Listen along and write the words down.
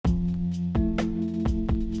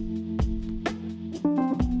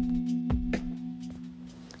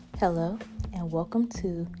Hello, and welcome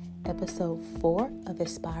to episode 4 of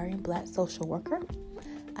Aspiring Black Social Worker.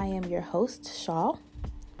 I am your host, Shaw.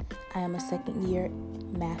 I am a second-year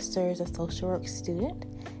Master's of Social Work student,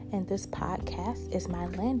 and this podcast is my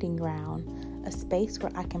landing ground, a space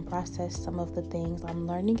where I can process some of the things I'm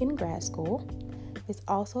learning in grad school. It's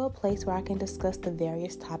also a place where I can discuss the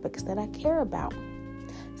various topics that I care about.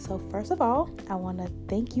 So first of all, I want to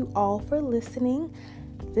thank you all for listening.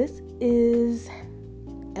 This is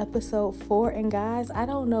episode 4, and guys, I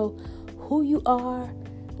don't know who you are,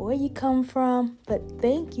 where you come from, but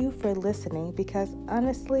thank you for listening, because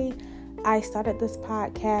honestly, I started this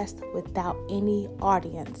podcast without any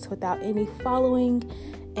audience, without any following,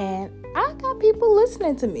 and I got people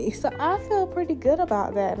listening to me, so I feel pretty good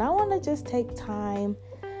about that. And I want to just take time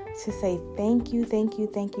to say thank you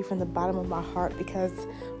from the bottom of my heart, because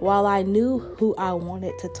while I knew who I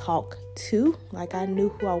wanted to talk to, like I knew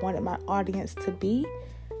who I wanted my audience to be,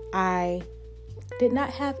 I did not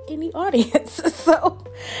have any audience. So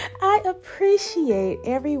I appreciate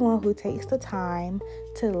everyone who takes the time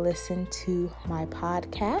to listen to my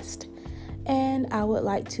podcast. And I would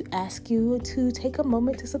like to ask you to take a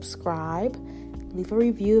moment to subscribe, leave a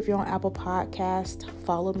review if you're on Apple Podcast,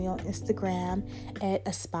 follow me on Instagram at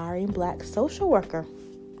Aspiring Black Social Worker.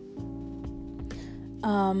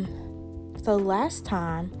 So last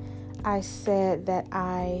time I said that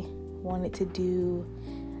I wanted to do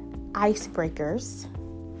icebreakers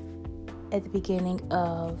at the beginning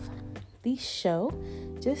of the show,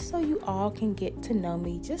 just so you all can get to know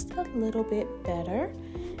me just a little bit better.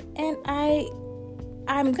 And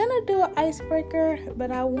I'm gonna do an icebreaker,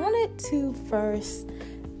 but I wanted to first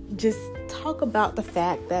just talk about the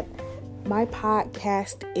fact that my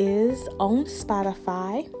podcast is on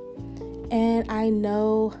Spotify, and I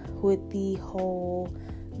know with the whole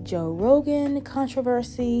Joe Rogan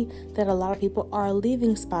controversy that a lot of people are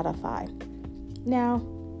leaving Spotify. Now,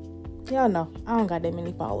 y'all know I don't got that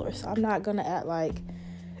many followers, so I'm not gonna act like,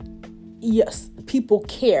 yes, people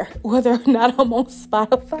care whether or not I'm on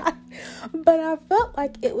Spotify, but I felt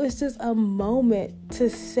like it was just a moment to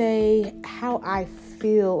say how I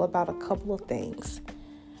feel about a couple of things.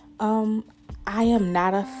 I am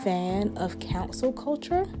not a fan of cancel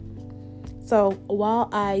culture. So while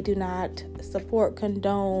I do not support,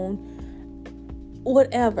 condone,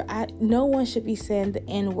 whatever, no one should be saying the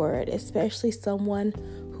N-word, especially someone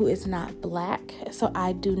who is not black. So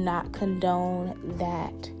I do not condone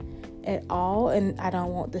that at all, and I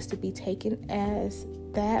don't want this to be taken as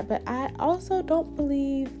that. But I also don't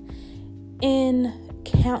believe in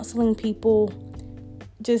counseling people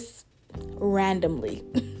just randomly.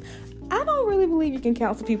 I don't really believe you can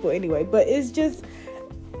counsel people anyway, but it's just,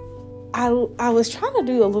 I was trying to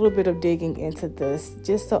do a little bit of digging into this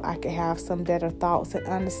just so I could have some better thoughts. And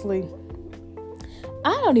honestly,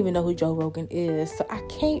 I don't even know who Joe Rogan is, so I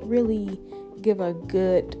can't really give a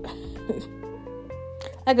good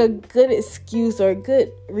excuse or a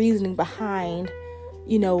good reasoning behind,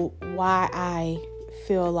 why I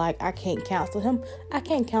feel like I can't counsel him. I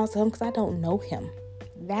can't counsel him because I don't know him.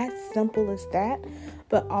 That's simple as that.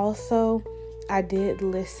 But also, I did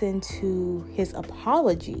listen to his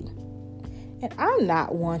apology. And I'm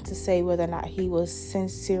not one to say whether or not he was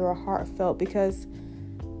sincere or heartfelt, because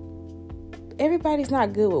everybody's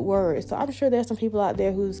not good with words. So I'm sure there's some people out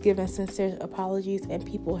there who's given sincere apologies and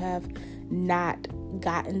people have not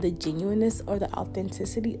gotten the genuineness or the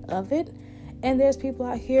authenticity of it. And there's people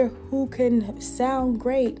out here who can sound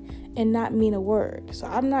great and not mean a word. So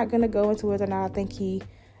I'm not going to go into whether or not I think he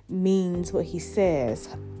means what he says.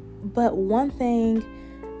 But one thing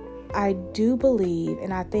I do believe,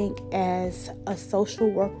 and I think as a social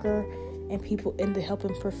worker and people in the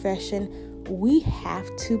helping profession, we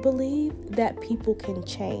have to believe that people can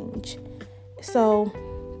change. So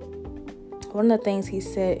one of the things he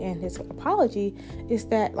said in his apology is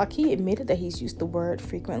that, like, he admitted that he's used the word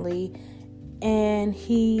frequently, and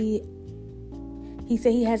he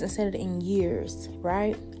said he hasn't said it in years,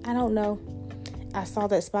 right? I don't know. I saw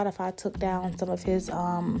that Spotify took down some of his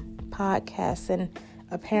podcasts, and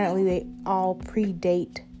apparently they all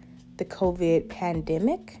predate the COVID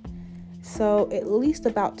pandemic. So at least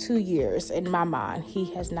about 2 years in my mind,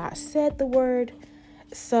 he has not said the word.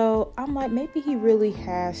 So I'm like, maybe he really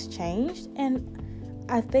has changed. And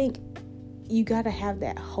I think you got to have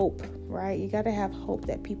that hope, right? You got to have hope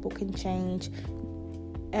that people can change.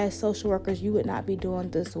 As social workers, you would not be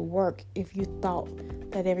doing this work if you thought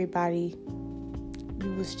that everybody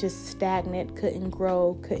was just stagnant, couldn't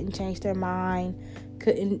grow, couldn't change their mind,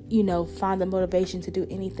 couldn't, find the motivation to do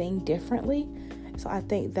anything differently. So I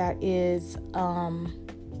think that is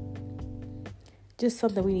just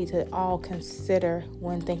something we need to all consider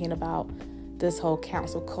when thinking about this whole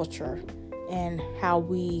cancel culture and how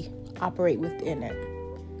we operate within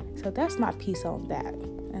it. So that's my piece on that.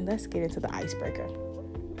 And let's get into the icebreaker.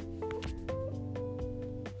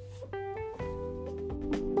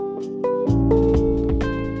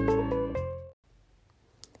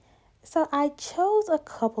 So I chose a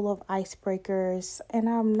couple of icebreakers, and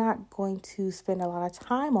I'm not going to spend a lot of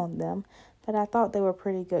time on them, but I thought they were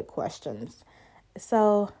pretty good questions.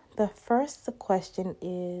 So the first question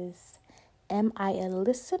is, am I a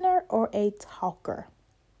listener or a talker?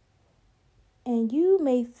 And you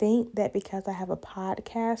may think that because I have a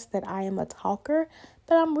podcast that I am a talker,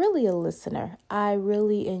 but I'm really a listener. I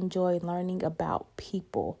really enjoy learning about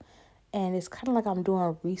people, and it's kind of like I'm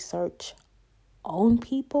doing research on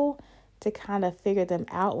people to kind of figure them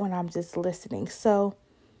out when I'm just listening. So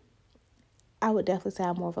I would definitely say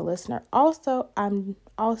I'm more of a listener. Also, I'm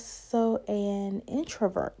also an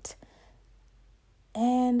introvert,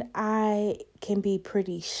 and I can be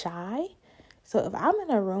pretty shy. So if I'm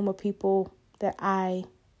in a room with people that I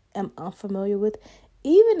am unfamiliar with,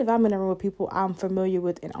 even if I'm in a room with people I'm familiar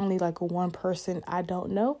with and only like one person I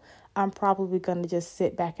don't know, I'm probably going to just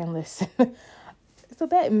sit back and listen. So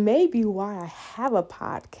that may be why I have a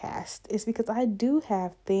podcast. It's because I do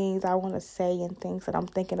have things I want to say and things that I'm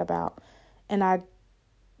thinking about. And I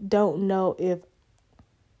don't know if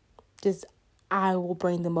just I will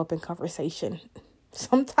bring them up in conversation.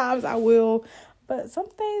 Sometimes I will, but some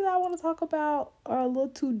things I want to talk about are a little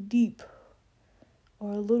too deep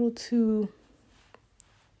or a little too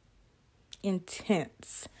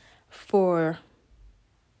intense for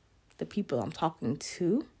the people I'm talking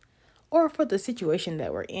to. Or for the situation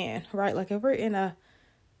that we're in, right? Like if we're in a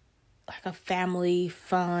family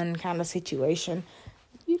fun kind of situation,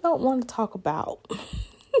 you don't want to talk about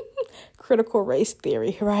critical race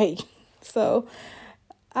theory, right? So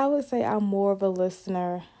I would say I'm more of a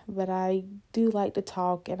listener, but I do like to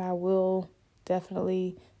talk, and I will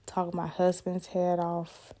definitely talk my husband's head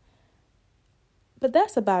off. But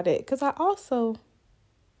that's about it, because I also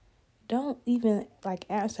don't even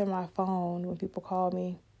answer my phone when people call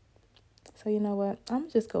me. So you know what? I'm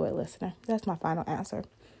just go with listener. That's my final answer.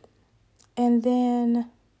 And then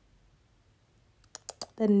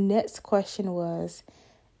the next question was,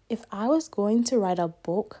 if I was going to write a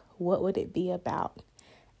book, what would it be about?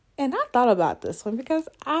 And I thought about this one because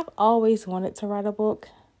I've always wanted to write a book.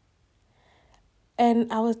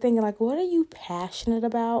 And I was thinking, what are you passionate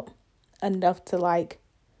about enough to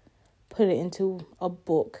put it into a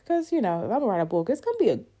book? Because, if I'm going to write a book, it's going to be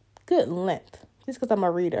a good length. Just because I'm a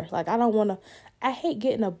reader. I hate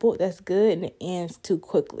getting a book that's good and it ends too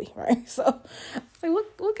quickly, right? So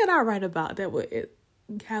what can I write about that would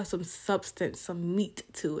have some substance, some meat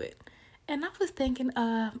to it? And I was thinking,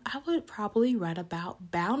 I would probably write about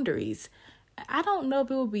boundaries. I don't know if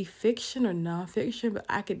it would be fiction or nonfiction, but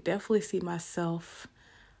I could definitely see myself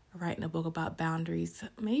writing a book about boundaries.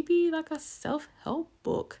 Maybe like a self-help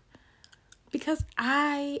book. Because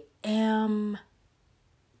I am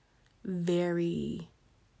very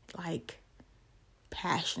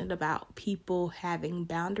passionate about people having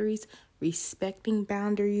boundaries, respecting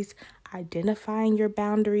boundaries, identifying your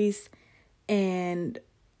boundaries, and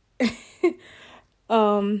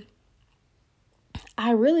I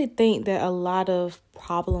really think that a lot of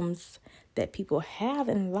problems that people have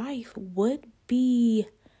in life would be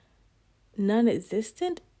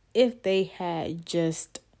non-existent if they had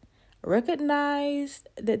just recognized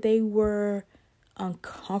that they were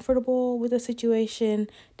uncomfortable with a situation,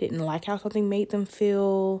 didn't like how something made them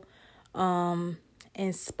feel, and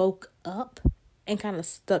spoke up and kind of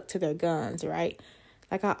stuck to their guns, right?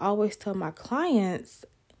 Like I always tell my clients,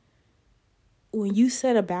 when you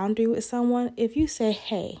set a boundary with someone, if you say,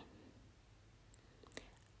 hey,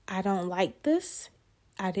 I don't like this,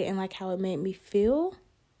 I didn't like how it made me feel,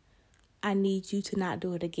 I need you to not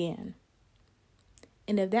do it again.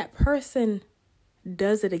 And if that person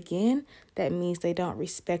does it again, that means they don't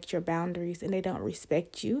respect your boundaries and they don't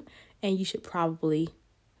respect you, and you should probably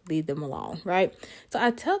leave them alone, right? So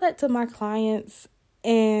I tell that to my clients,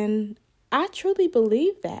 and I truly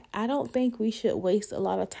believe that. I don't think we should waste a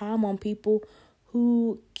lot of time on people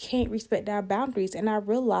who can't respect our boundaries. And I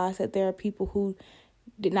realize that there are people who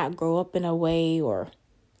did not grow up in a way or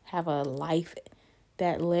have a life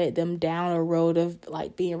that led them down a road of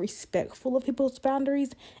being respectful of people's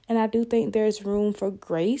boundaries. And I do think there's room for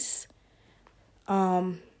grace.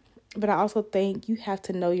 But I also think you have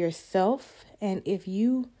to know yourself. And if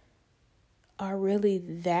you are really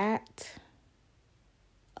that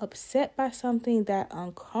upset by something, that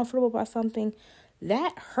uncomfortable by something,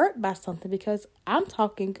 that hurt by something, because I'm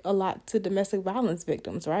talking a lot to domestic violence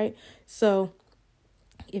victims, right? So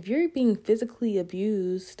if you're being physically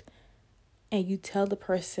abused and you tell the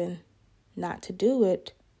person not to do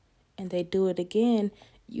it and they do it again,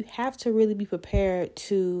 you have to really be prepared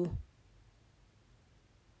to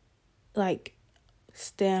like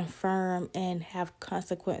stand firm and have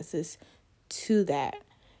consequences to that.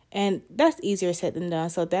 And that's easier said than done.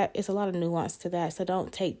 So that is a lot of nuance to that. So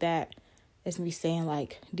don't take that as me saying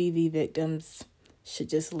like DV victims should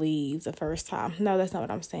just leave the first time. No, that's not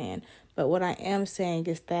what I'm saying. But what I am saying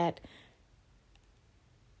is that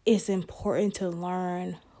it's important to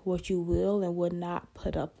learn what you will and will not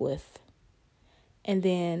put up with, and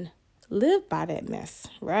then live by that mess,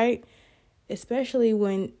 right? Especially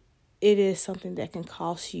when it is something that can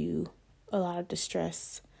cause you a lot of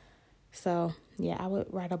distress. So, yeah, I would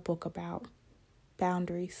write a book about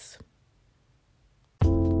boundaries.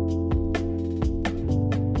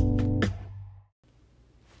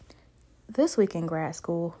 This week in grad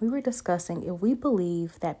school, we were discussing if we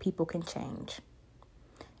believe that people can change.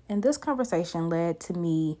 And this conversation led to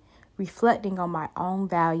me reflecting on my own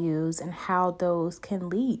values and how those can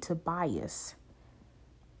lead to bias.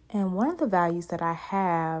 And one of the values that I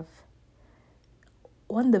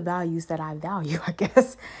value, I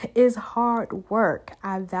guess, is hard work.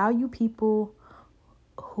 I value people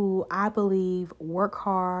who I believe work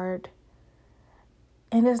hard.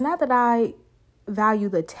 And it's not that I value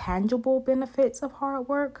the tangible benefits of hard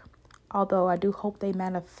work, although I do hope they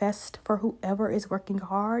manifest for whoever is working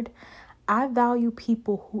hard. I value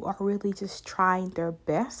people who are really just trying their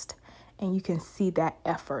best, and you can see that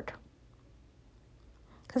effort.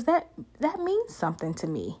 Because that means something to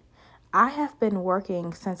me. I have been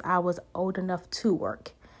working since I was old enough to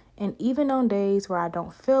work. And even on days where I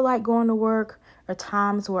don't feel like going to work, or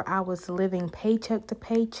times where I was living paycheck to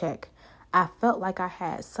paycheck, I felt like I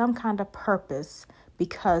had some kind of purpose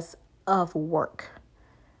because of work.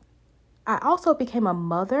 I also became a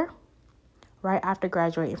mother right after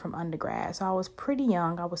graduating from undergrad. So I was pretty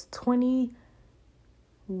young. I was 21.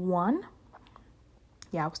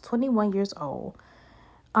 Yeah, I was 21 years old.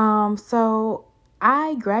 So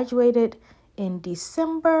I graduated in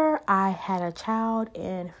December. I had a child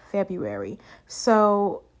in February.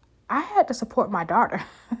 So I had to support my daughter.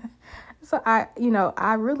 So I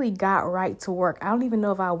really got right to work. I don't even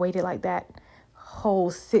know if I waited like that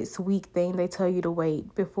whole 6-week thing they tell you to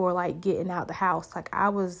wait before like getting out the house. Like I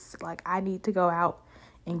was like, I need to go out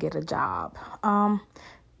and get a job.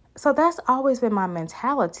 So that's always been my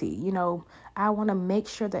mentality. I want to make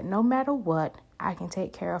sure that no matter what, I can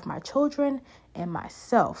take care of my children and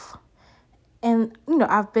myself. And,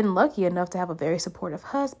 I've been lucky enough to have a very supportive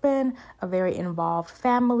husband, a very involved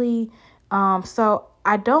family. So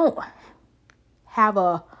I don't have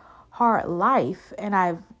a hard life, and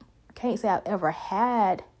I can't say I've ever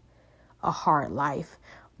had a hard life,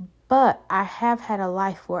 but I have had a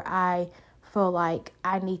life where I feel like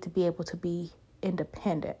I need to be able to be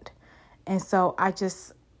independent. And so I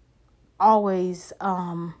just always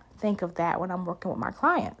think of that when I'm working with my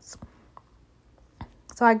clients.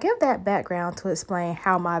 So I give that background to explain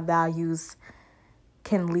how my values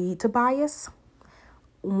can lead to bias.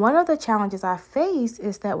 One of the challenges I face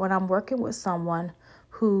is that when I'm working with someone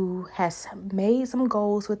who has made some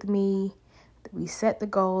goals with me, we set the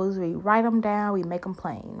goals, we write them down, we make them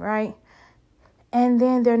plain, right? And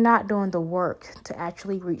then they're not doing the work to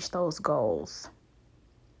actually reach those goals.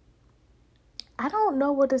 I don't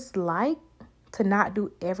know what it's like to not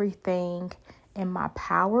do everything in my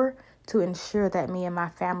power to ensure that me and my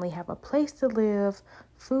family have a place to live,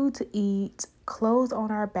 food to eat, clothes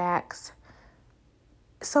on our backs.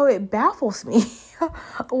 So it baffles me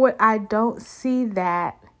when I don't see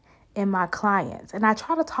that in my clients. And I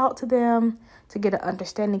try to talk to them to get an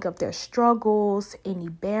understanding of their struggles, any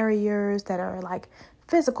barriers that are like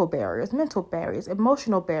physical barriers, mental barriers,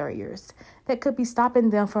 emotional barriers that could be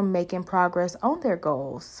stopping them from making progress on their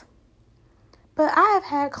goals. But I have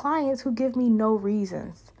had clients who give me no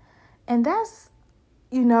reasons. And that's,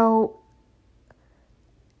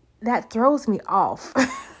 that throws me off.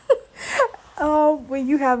 When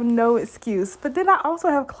you have no excuse. But then I also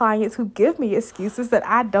have clients who give me excuses that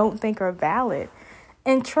I don't think are valid.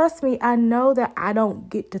 And trust me, I know that I don't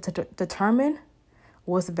get to determine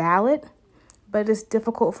what's valid, but it's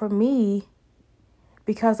difficult for me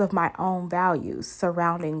because of my own values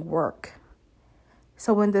surrounding work.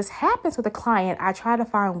 So when this happens with a client, I try to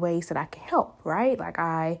find ways that I can help, right? Like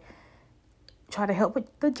I try to help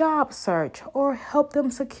with the job search or help them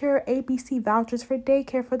secure ABC vouchers for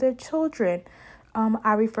daycare for their children.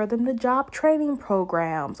 I refer them to job training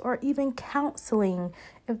programs or even counseling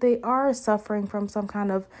if they are suffering from some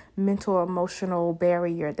kind of mental or emotional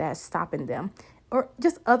barrier that's stopping them, or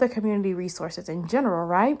just other community resources in general,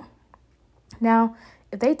 right? Now,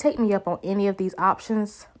 if they take me up on any of these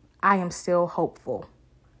options, I am still hopeful.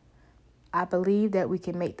 I believe that we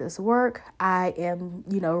can make this work. I am,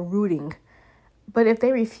 rooting. But if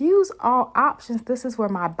they refuse all options, this is where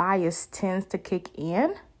my bias tends to kick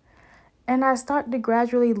in. And I start to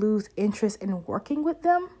gradually lose interest in working with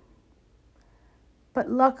them. But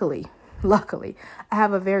luckily, I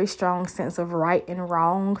have a very strong sense of right and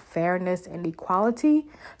wrong, fairness and equality.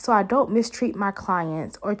 So I don't mistreat my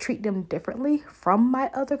clients or treat them differently from my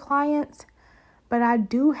other clients. But I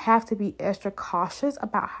do have to be extra cautious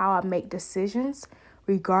about how I make decisions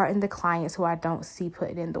regarding the clients who I don't see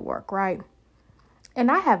putting in the work, right? And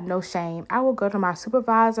I have no shame. I will go to my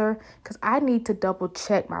supervisor because I need to double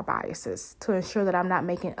check my biases to ensure that I'm not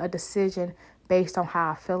making a decision based on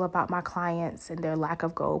how I feel about my clients and their lack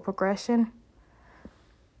of goal progression.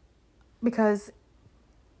 Because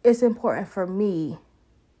it's important for me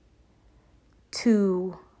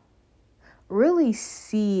to really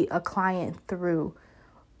see a client through.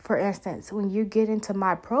 For instance, when you get into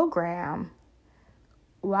my program,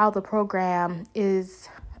 while the program is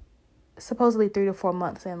supposedly 3 to 4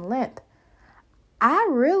 months in length, I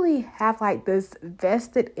really have this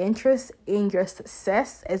vested interest in your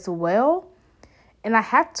success as well. And I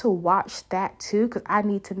have to watch that too, because I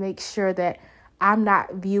need to make sure that I'm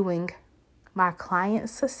not viewing my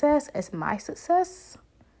client's success as my success.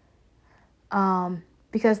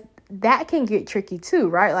 Because that can get tricky too,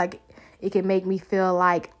 right? It can make me feel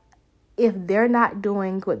like if they're not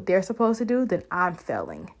doing what they're supposed to do, then I'm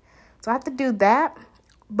failing. So I have to do that.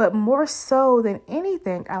 But more so than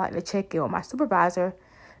anything, I like to check in with my supervisor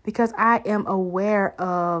because I am aware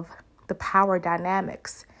of the power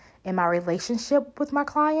dynamics in my relationship with my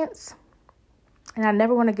clients. And I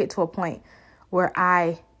never want to get to a point where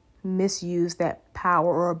I misuse that power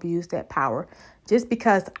or abuse that power just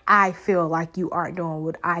because I feel like you aren't doing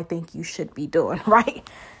what I think you should be doing, right?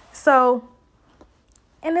 So,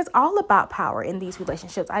 and it's all about power in these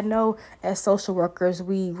relationships. I know as social workers,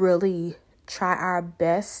 we really try our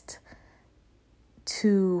best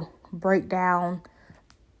to break down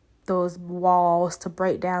those walls, to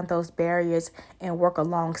break down those barriers and work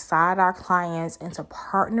alongside our clients and to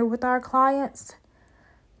partner with our clients.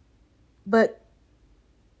 But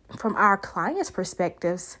from our clients'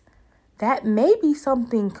 perspectives, that may be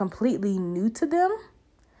something completely new to them.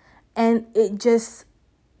 And it just,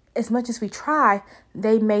 as much as we try,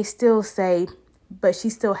 they may still say, but she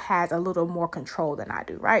still has a little more control than I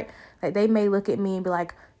do, right? They may look at me and be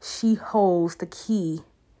like, she holds the key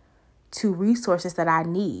to resources that I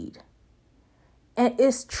need. And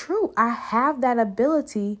it's true. I have that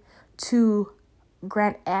ability to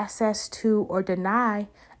grant access to or deny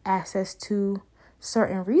access to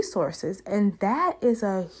certain resources. And that is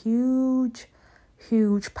a huge,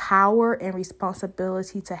 huge power and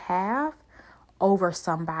responsibility to have over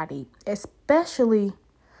somebody, especially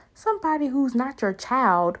somebody who's not your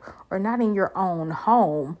child or not in your own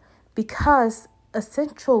home, because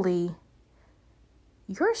essentially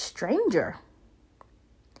you're a stranger.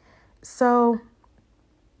 So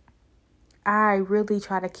I really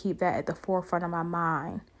try to keep that at the forefront of my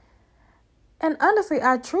mind. And honestly,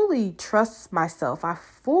 I truly trust myself. I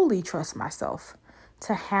fully trust myself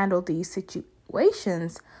to handle these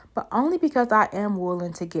situations, but only because I am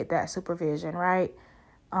willing to get that supervision, right?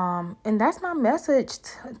 And that's my message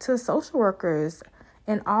to social workers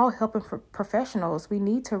and all helping professionals. We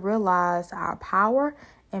need to realize our power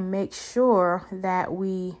and make sure that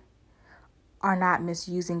we are not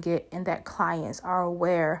misusing it and that clients are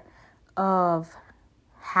aware of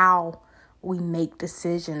how we make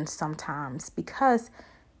decisions sometimes. Because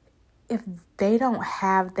if they don't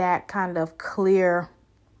have that kind of clear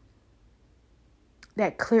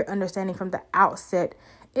understanding from the outset,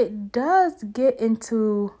 it does get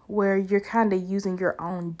into where you're kind of using your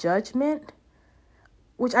own judgment,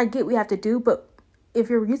 which I get we have to do. But if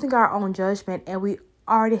you're using our own judgment and we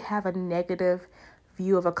already have a negative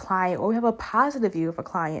view of a client or we have a positive view of a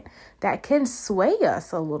client, that can sway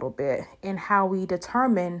us a little bit in how we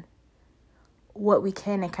determine what we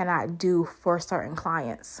can and cannot do for certain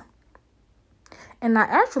clients. And I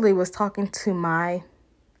actually was talking to my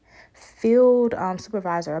field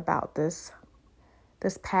supervisor about this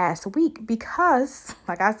past week because,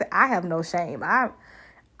 like I said, I have no shame.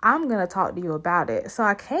 I'm going to talk to you about it. So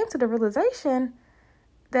I came to the realization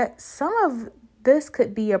that some of this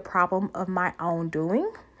could be a problem of my own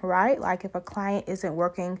doing, right? Like if a client isn't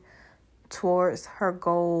working towards her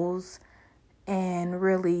goals and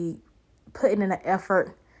really putting in an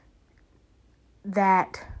effort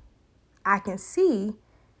that I can see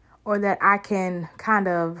or that I can kind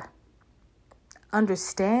of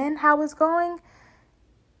understand how it's going,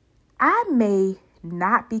 I may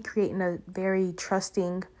not be creating a very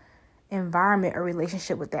trusting environment or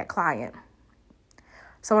relationship with that client.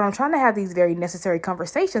 So when I'm trying to have these very necessary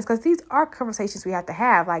conversations, because these are conversations we have to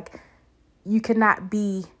have, like I cannot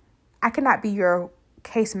be your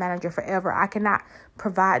case manager forever. I cannot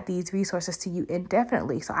provide these resources to you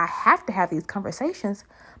indefinitely. So I have to have these conversations,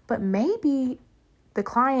 but maybe the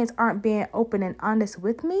clients aren't being open and honest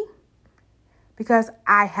with me because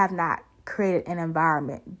I have not created an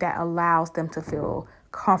environment that allows them to feel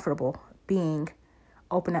comfortable being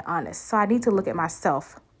open and honest. So I need to look at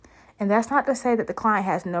myself. And that's not to say that the client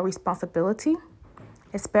has no responsibility,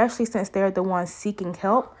 especially since they're the ones seeking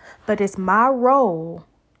help, but it's my role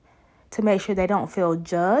to make sure they don't feel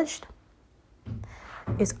judged.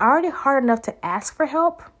 It's already hard enough to ask for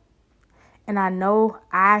help, and I know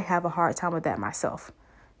I have a hard time with that myself.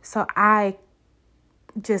 So I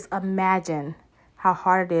just imagine how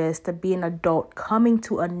hard it is to be an adult coming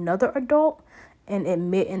to another adult and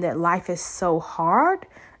admitting that life is so hard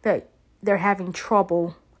that they're having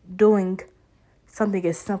trouble doing something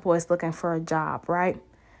as simple as looking for a job, right?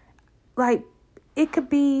 Like, it could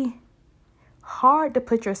be hard to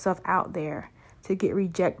put yourself out there to get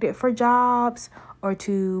rejected for jobs or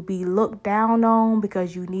to be looked down on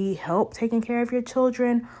because you need help taking care of your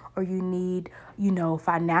children or you need,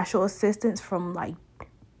 financial assistance from like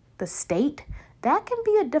the state. That can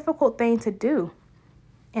be a difficult thing to do.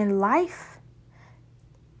 And life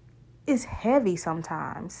is heavy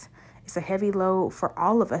sometimes. It's a heavy load for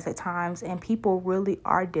all of us at times, and people really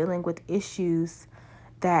are dealing with issues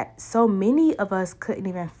that so many of us couldn't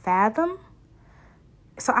even fathom.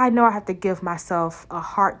 So I know I have to give myself a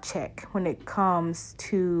heart check when it comes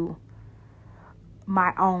to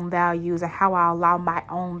my own values and how I allow my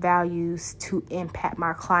own values to impact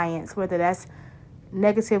my clients, whether that's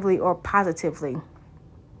negatively or positively.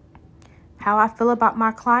 How I feel about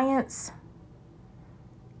my clients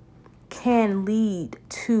can lead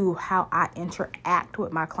to how I interact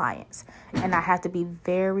with my clients. And I have to be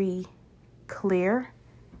very clear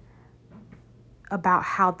about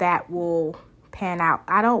how that will pan out.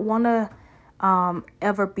 I don't want to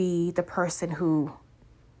ever be the person who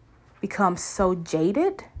becomes so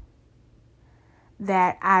jaded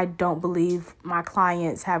that I don't believe my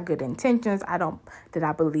clients have good intentions. That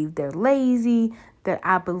I believe they're lazy, that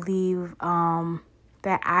I believe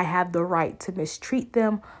that I have the right to mistreat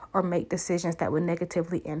them or make decisions that would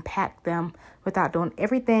negatively impact them without doing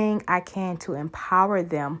everything I can to empower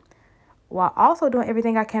them, while also doing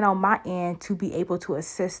everything I can on my end to be able to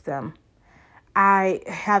assist them. I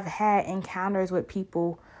have had encounters with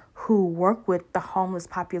people who work with the homeless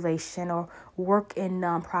population or work in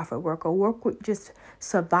nonprofit work or work with just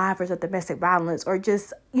survivors of domestic violence or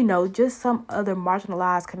just some other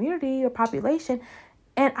marginalized community or population.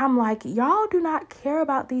 And I'm like, y'all do not care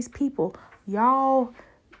about these people. Y'all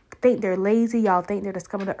think they're lazy. Y'all think they're the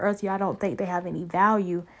scum of the earth. Y'all don't think they have any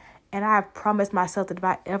value. And I've promised myself that if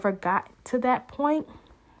I ever got to that point,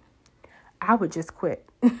 I would just quit.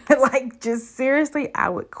 Just seriously, I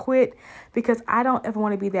would quit because I don't ever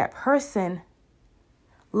want to be that person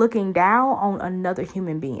looking down on another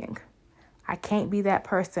human being. I can't be that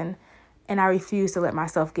person, and I refuse to let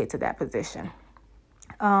myself get to that position.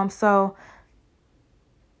 So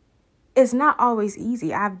it's not always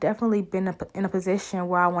easy. I've definitely been in a position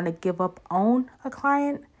where I want to give up on a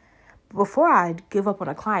client. Before I give up on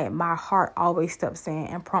a client, my heart always steps in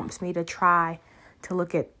and prompts me to try to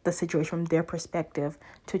look at the situation from their perspective,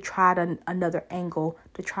 to try another angle,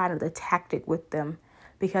 to try another tactic with them,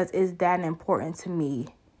 because it's that important to me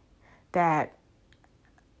that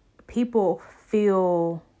people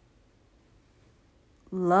feel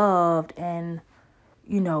loved and,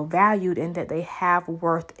 valued and that they have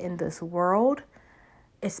worth in this world,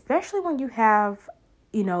 especially when you have,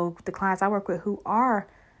 the clients I work with who are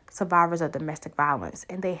survivors of domestic violence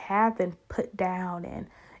and they have been put down and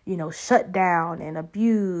shut down and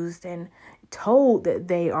abused and told that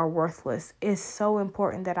they are worthless. It's so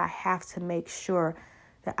important that I have to make sure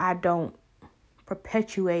that I don't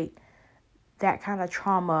perpetuate that kind of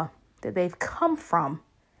trauma that they've come from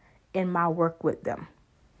in my work with them.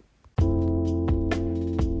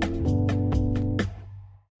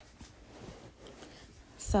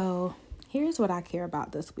 So here's what I care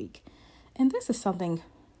about this week. And this is something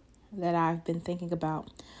that I've been thinking about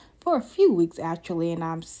for a few weeks actually, and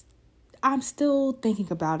I'm still thinking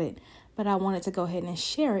about it, but I wanted to go ahead and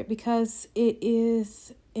share it because it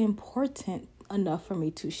is important enough for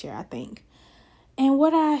me to share, I think. And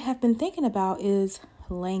what I have been thinking about is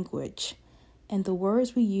language and the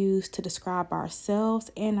words we use to describe ourselves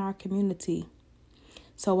and our community.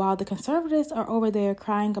 So while the conservatives are over there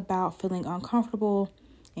crying about feeling uncomfortable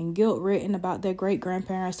and guilt-ridden about their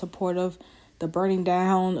great-grandparents' support of the burning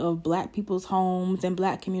down of Black people's homes and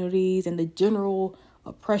Black communities and the general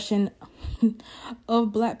oppression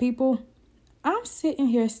of Black people, I'm sitting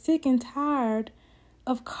here sick and tired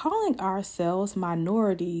of calling ourselves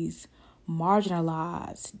minorities,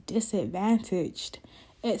 marginalized, disadvantaged,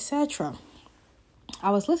 etc.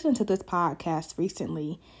 I was listening to this podcast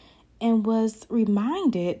recently and was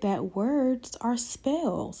reminded that words are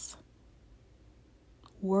spells.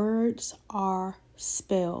 Words are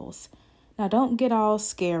spells. Now, don't get all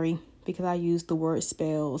scary because I use the word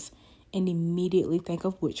spells and immediately think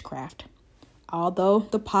of witchcraft. Although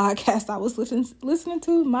the podcast I was listening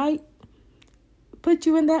to might put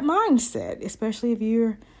you in that mindset, especially if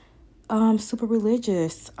you're super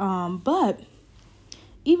religious. But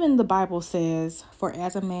even the Bible says, "For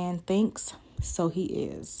as a man thinks, so he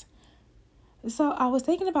is." So I was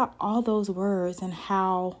thinking about all those words and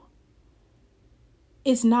how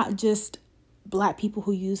it's not just Black people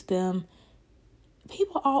who use them.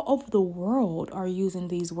 People all over the world are using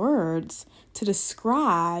these words to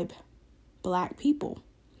describe Black people,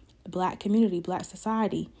 Black community, Black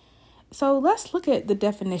society. So let's look at the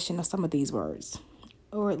definition of some of these words,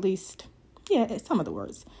 or at least, some of the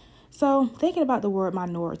words. So thinking about the word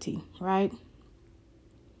minority, right?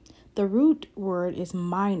 The root word is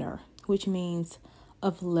minor, which means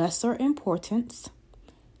of lesser importance,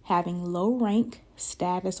 having low rank,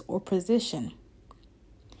 status, or position.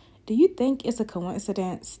 Do you think it's a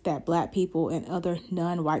coincidence that Black people and other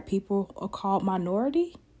non-white people are called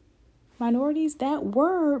minorities? That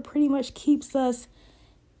word pretty much keeps us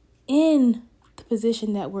in the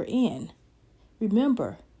position that we're in.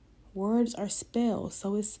 Remember, words are spells,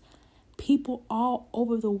 so it's people all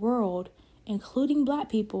over the world, including Black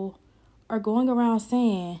people, are going around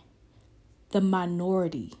saying the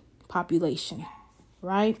minority population,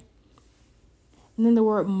 right? And then the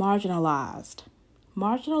word marginalized.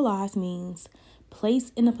 Marginalized means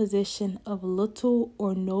placed in a position of little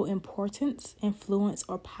or no importance, influence,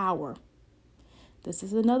 or power. This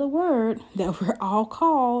is another word that we're all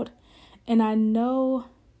called. And I know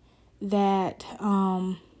that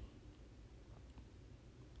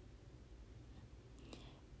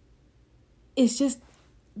it's just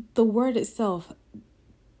the word itself,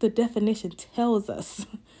 the definition tells us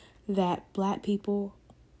that Black people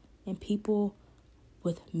and people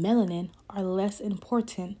with melanin are less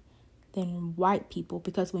important than white people,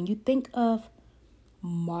 because when you think of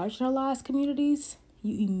marginalized communities,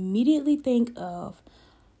 you immediately think of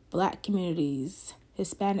Black communities,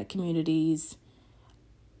 Hispanic communities.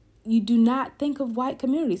 You do not think of white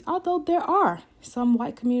communities, although there are some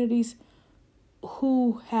white communities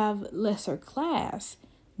who have lesser class.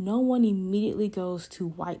 No one immediately goes to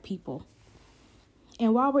white people.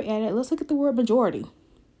 And while we're at it, let's look at the word majority.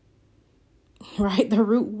 Right? The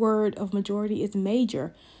root word of majority is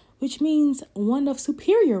major, which means one of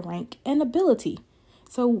superior rank and ability.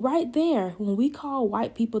 So right there, when we call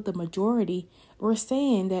white people the majority, we're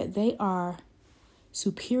saying that they are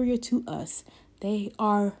superior to us. They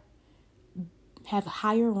have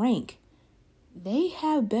higher rank. They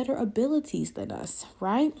have better abilities than us,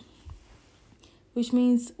 right? Which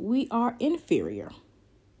means we are inferior.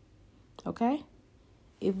 Okay?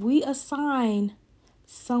 If we assign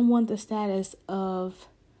someone the status of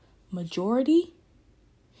majority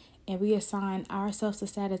and we assign ourselves the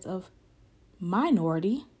status of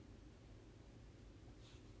minority,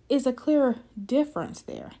 is a clear difference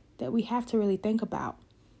there that we have to really think about.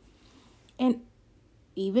 And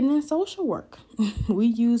even in social work, we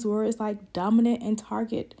use words like dominant and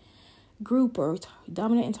target group or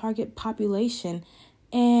dominant and target population.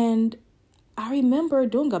 And I remember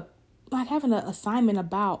having an assignment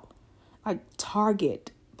about like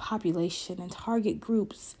target population and target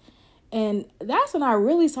groups. And that's when I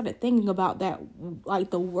really started thinking about that,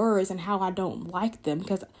 like the words and how I don't like them,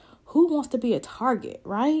 because who wants to be a target,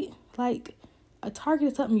 right? Like a target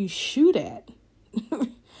is something you shoot at,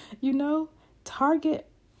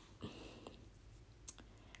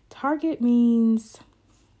 Target means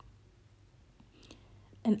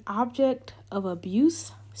an object of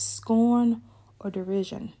abuse, scorn, or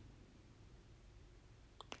derision.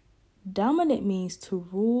 Dominant means to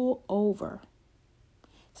rule over.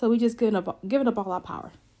 So we just giving up all our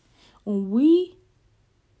power. When we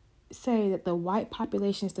say that the white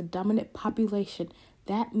population is the dominant population,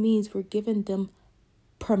 that means we're giving them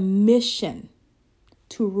permission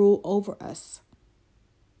to rule over us.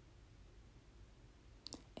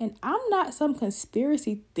 And I'm not some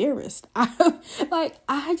conspiracy theorist.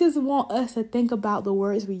 I just want us to think about the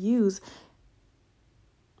words we use.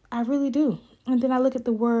 I really do. And then I look at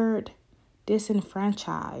the word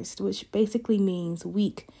disenfranchised, which basically means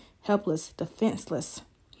weak, helpless, defenseless.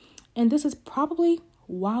 And this is probably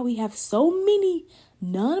why we have so many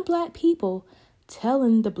non-Black people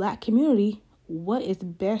telling the Black community what is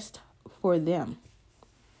best for them.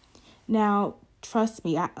 Now, trust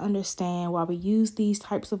me, I understand why we use these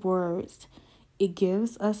types of words. It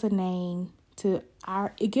gives us a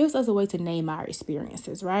way to name our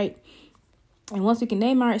experiences, right? And once we can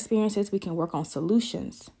name our experiences, we can work on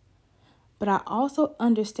solutions. But I also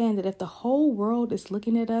understand that if the whole world is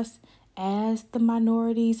looking at us as the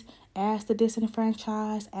minorities, as the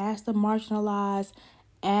disenfranchised, as the marginalized,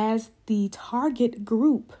 as the target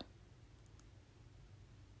group,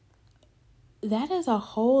 that is a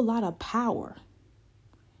whole lot of power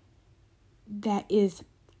that is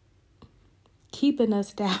keeping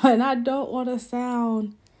us down. And I don't want to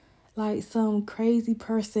sound like some crazy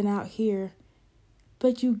person out here,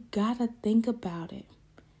 but you gotta think about it.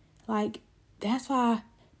 Like, that's why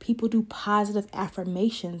people do positive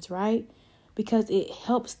affirmations, right? Because it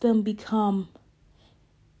helps them become,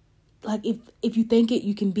 like, if you think it,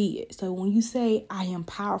 you can be it. So when you say, I am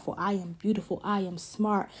powerful, I am beautiful, I am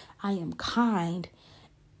smart, I am kind,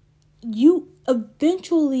 you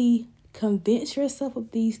eventually convince yourself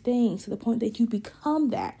of these things to the point that you become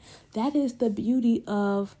that. That is the beauty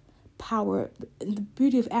of power, the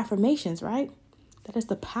beauty of affirmations, right? That is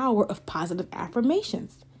the power of positive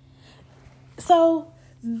affirmations. So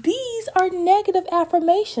these are negative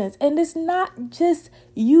affirmations, and it's not just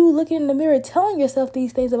you looking in the mirror telling yourself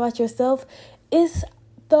these things about yourself. It's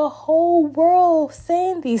the whole world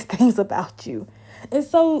saying these things about you. And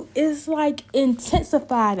so it's like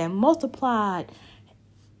intensified and multiplied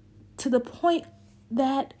to the point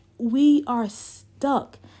that we are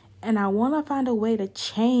stuck. And I want to find a way to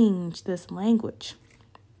change this language.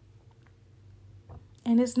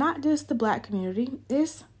 And it's not just the Black community,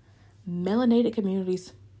 it's melanated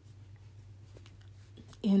communities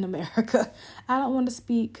in America. I don't want to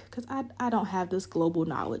speak because I don't have this global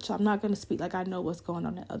knowledge. So I'm not going to speak like I know what's going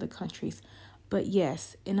on in other countries. But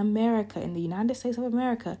yes, in America, in the United States of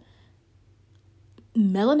America,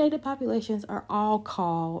 melanated populations are all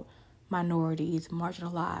called minorities,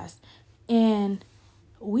 marginalized. And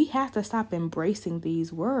we have to stop embracing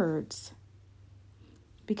these words,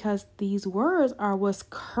 because these words are what's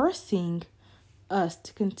cursing us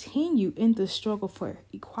to continue in the struggle for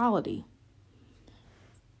equality.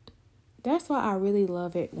 That's why I really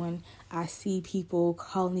love it when I see people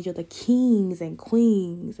calling each other kings and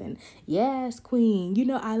queens and yes,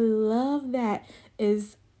 queen. I love that.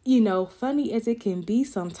 Is, funny as it can be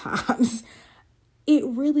sometimes, it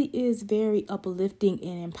really is very uplifting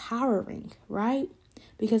and empowering, right?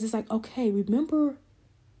 Because it's like, okay, remember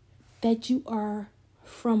that you are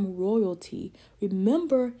from royalty.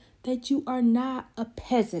 Remember that you are not a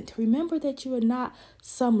peasant. Remember that you are not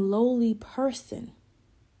some lowly person.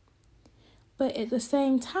 But at the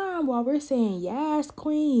same time, while we're saying, yes,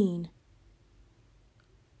 queen,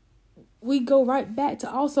 we go right back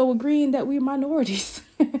to also agreeing that we're minorities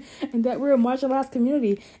and that we're a marginalized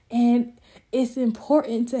community. And it's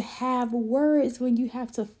important to have words when you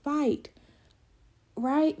have to fight,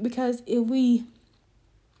 right? Because if we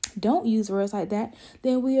don't use words like that,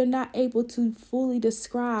 then we are not able to fully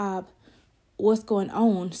describe what's going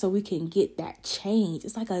on so we can get that change.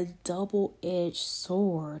 It's like a double-edged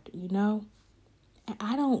sword, And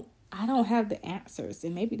I don't have the answers,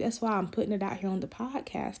 and maybe that's why I'm putting it out here on the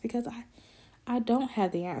podcast, because I don't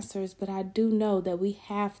have the answers, but I do know that we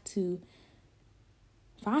have to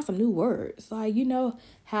find some new words. Like,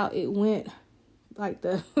 how it went, like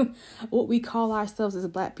the what we call ourselves as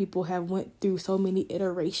Black people have went through so many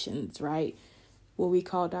iterations, right? Where we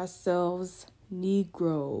called ourselves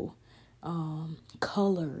Negro,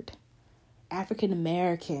 colored, African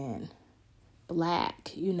American,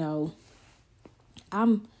 Black.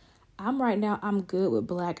 I'm right now, I'm good with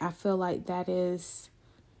Black. I feel like that is,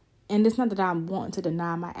 and it's not that I'm wanting to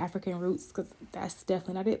deny my African roots, because that's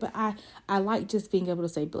definitely not it, but I like just being able to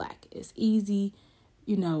say Black. It's easy,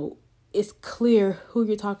 it's clear who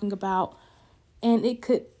you're talking about, and it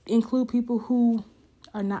could include people who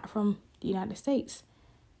are not from the United States,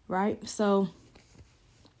 right? So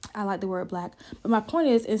I like the word Black. But my point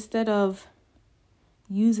is, instead of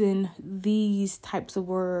using these types of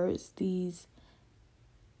words, these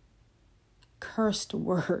cursed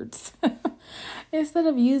words, instead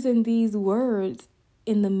of using these words,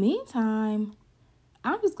 in the meantime,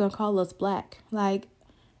 I'm just gonna call us Black. Like,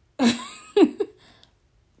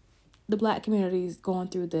 the Black community is going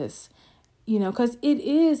through this, because it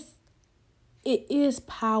is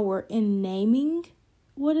power in naming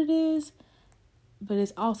what it is, but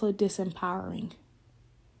it's also disempowering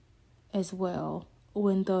as well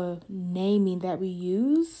when the naming that we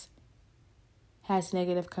use has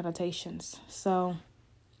negative connotations. So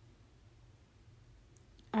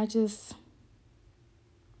I just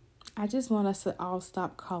want us to all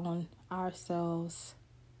stop calling ourselves,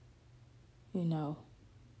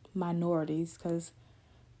 minorities, because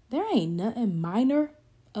there ain't nothing minor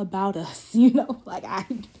about us,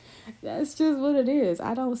 that's just what it is.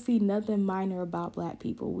 I don't see nothing minor about Black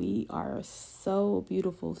people. We are so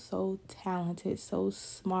beautiful, so talented, so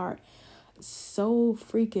smart, so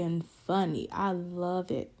freaking funny. I love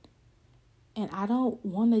it. And I don't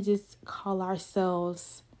want to just call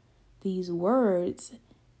ourselves these words.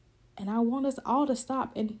 And I want us all to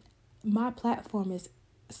stop. And my platform is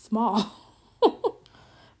small.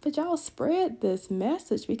 But y'all spread this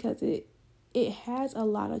message because it has a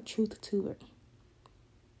lot of truth to it.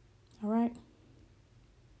 All right?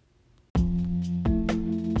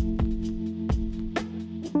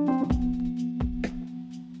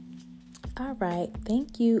 All right.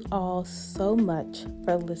 Thank you all so much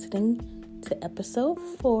for listening to episode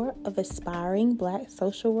 4 of Aspiring Black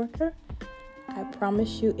Social Worker. I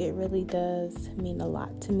promise you it really does mean a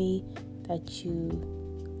lot to me that you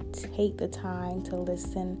take the time to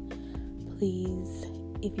listen. Please,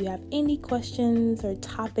 if you have any questions or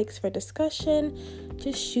topics for discussion,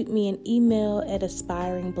 just shoot me an email at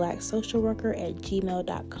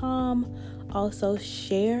aspiringblacksocialworker@gmail.com. Also,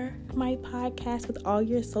 share my podcast with all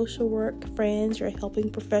your social work friends, your helping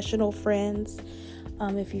professional friends.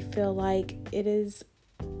 If you feel like it is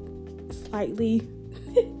slightly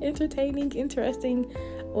entertaining, interesting,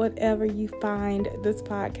 whatever you find this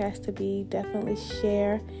podcast to be, definitely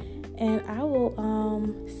share. And I will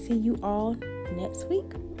see you all next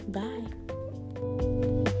week. Bye.